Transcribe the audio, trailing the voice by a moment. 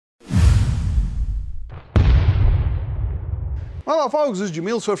Hello folks, this is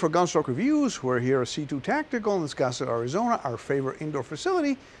Jamil Swift for Gunstock Reviews. We're here at C2 Tactical in Scottsdale, Arizona, our favorite indoor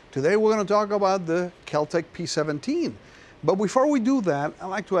facility. Today we're going to talk about the Kel-Tek P-17. But before we do that, I'd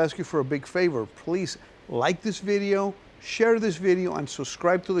like to ask you for a big favor. Please like this video, share this video, and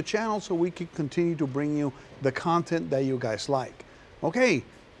subscribe to the channel so we can continue to bring you the content that you guys like. Okay,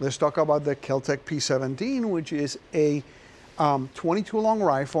 let's talk about the Kel-Tek P-17, which is a 22 long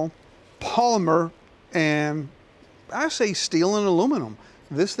rifle, polymer, and I say steel and aluminum.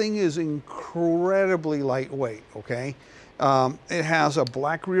 This thing is incredibly lightweight, okay? It has a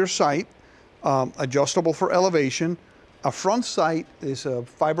black rear sight, adjustable for elevation. A front sight is a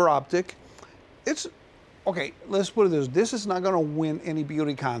fiber optic. It's, okay, let's put it this is not gonna win any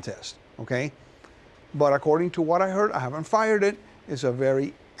beauty contest, okay? But according to what I heard, I haven't fired it, it's a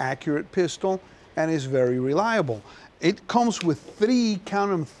very accurate pistol and is very reliable. It comes with three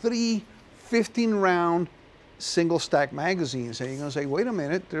 15 round single stack magazines, and you're gonna say, wait a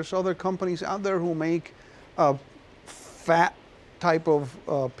minute, there's other companies out there who make a fat type of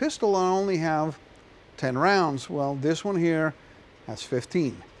pistol and only have 10 rounds. Well, this one here has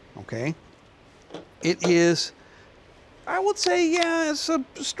 15, okay? It is, I would say, yeah, it's a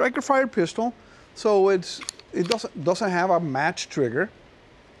striker fired pistol, so it doesn't have a match trigger,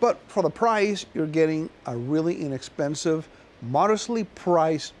 but for the price, you're getting a really inexpensive, modestly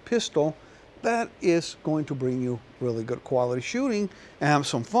priced pistol that is going to bring you really good quality shooting and have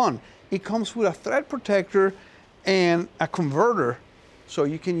some fun. It comes with a thread protector and a converter, so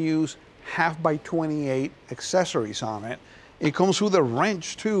you can use 1/2x28 accessories on it. It comes with a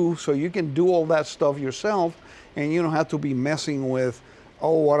wrench too, so you can do all that stuff yourself and you don't have to be messing with,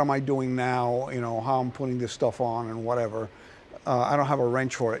 oh, what am I doing now? You know, how I'm putting this stuff on and whatever. I don't have a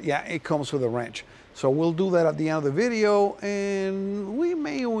wrench for it. Yeah, it comes with a wrench. So we'll do that at the end of the video, and we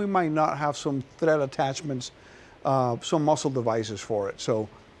may or we might not have some thread attachments, some muzzle devices for it. So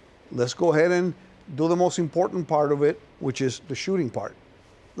let's go ahead and do the most important part of it, which is the shooting part.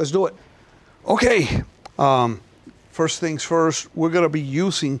 Let's do it. Okay, first things first, we're gonna be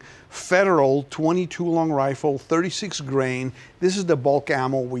using Federal 22 long rifle, 36 grain. This is the bulk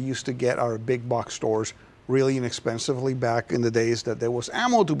ammo we used to get at our big box stores really inexpensively back in the days that there was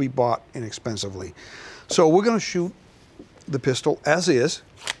ammo to be bought inexpensively. So we're gonna shoot the pistol as is,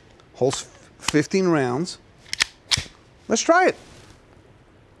 holds 15 rounds. Let's try it.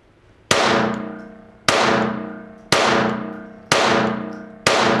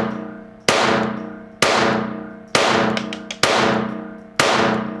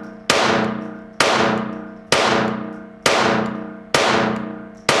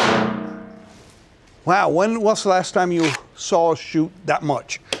 Wow, when was the last time you saw us shoot that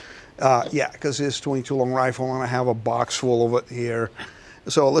much? Yeah, because it's 22 long rifle and I have a box full of it here.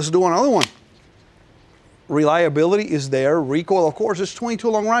 So let's do another one. Reliability is there. Recoil, of course, it's 22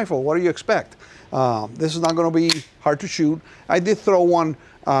 long rifle. What do you expect? This is not going to be hard to shoot. I did throw one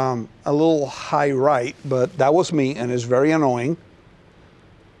a little high right, but that was me and it's very annoying.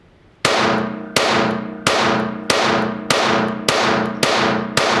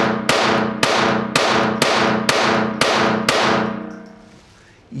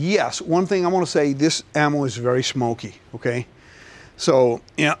 Yes, one thing I want to say, this ammo is very smoky, okay? So,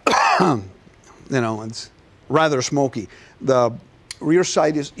 yeah, you know, it's rather smoky. The rear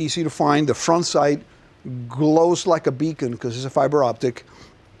sight is easy to find. The front sight glows like a beacon because it's a fiber optic.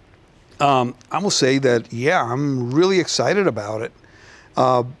 I will say that, yeah, I'm really excited about it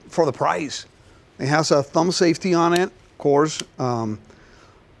for the price. It has a thumb safety on it, of course.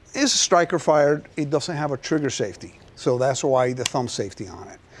 It's striker fired. It doesn't have a trigger safety. So that's why the thumb safety on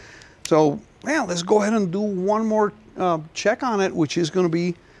it. So, yeah, let's go ahead and do one more check on it, which is going to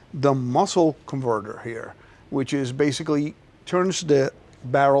be the muzzle converter here, which is basically turns the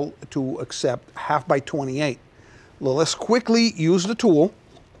barrel to accept 1/2x28. Well, let's quickly use the tool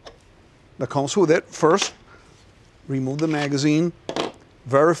that comes with it. First, remove the magazine,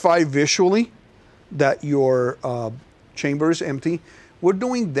 verify visually that your chamber is empty. We're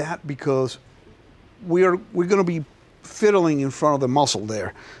doing that because we're going to be fiddling in front of the muzzle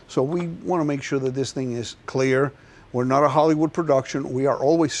there. So we want to make sure that this thing is clear. We're not a Hollywood production. We are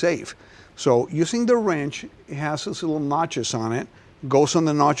always safe. So using the wrench, it has these little notches on it, goes on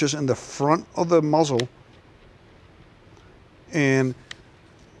the notches in the front of the muzzle. And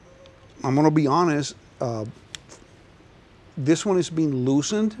I'm going to be honest, this one is being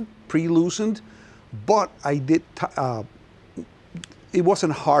loosened, pre-loosened, but I did, it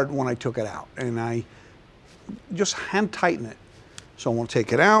wasn't hard when I took it out, and I just hand tighten it. So I'm going to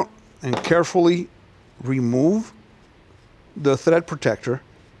take it out and carefully remove the thread protector.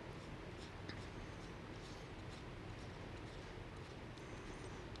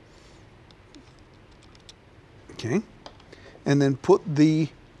 Okay, and then put the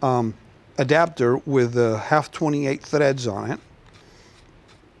adapter with the 1/2-28 threads on it.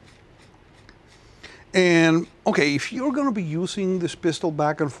 And okay, if you're going to be using this pistol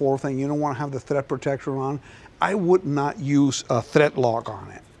back and forth and you don't want to have the thread protector on, I would not use a thread lock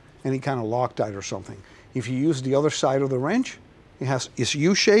on it, any kind of Loctite or something. If you use the other side of the wrench, it's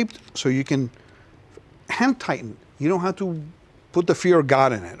U-shaped, so you can hand tighten. You don't have to put the fear of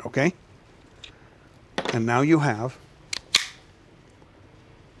God in it, okay? And now you have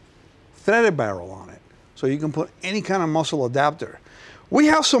threaded barrel on it, so you can put any kind of muzzle adapter. We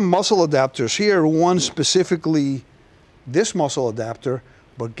have some muzzle adapters here, one specifically this muzzle adapter,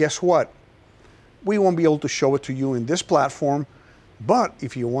 but guess what? We won't be able to show it to you in this platform, but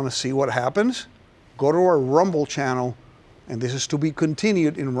if you want to see what happens, go to our Rumble channel, and this is to be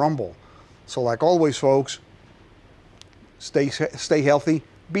continued in Rumble. So like always, folks, stay healthy,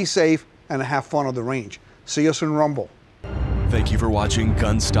 be safe, and have fun on the range. See us in Rumble. Thank you for watching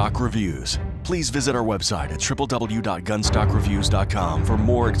Gunstock Reviews. Please visit our website at www.gunstockreviews.com for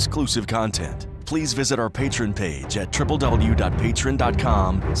more exclusive content. Please visit our Patreon page at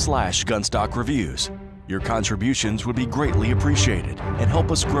www.patreon.com/gunstockreviews. Your contributions would be greatly appreciated and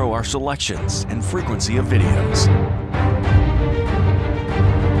help us grow our selections and frequency of videos.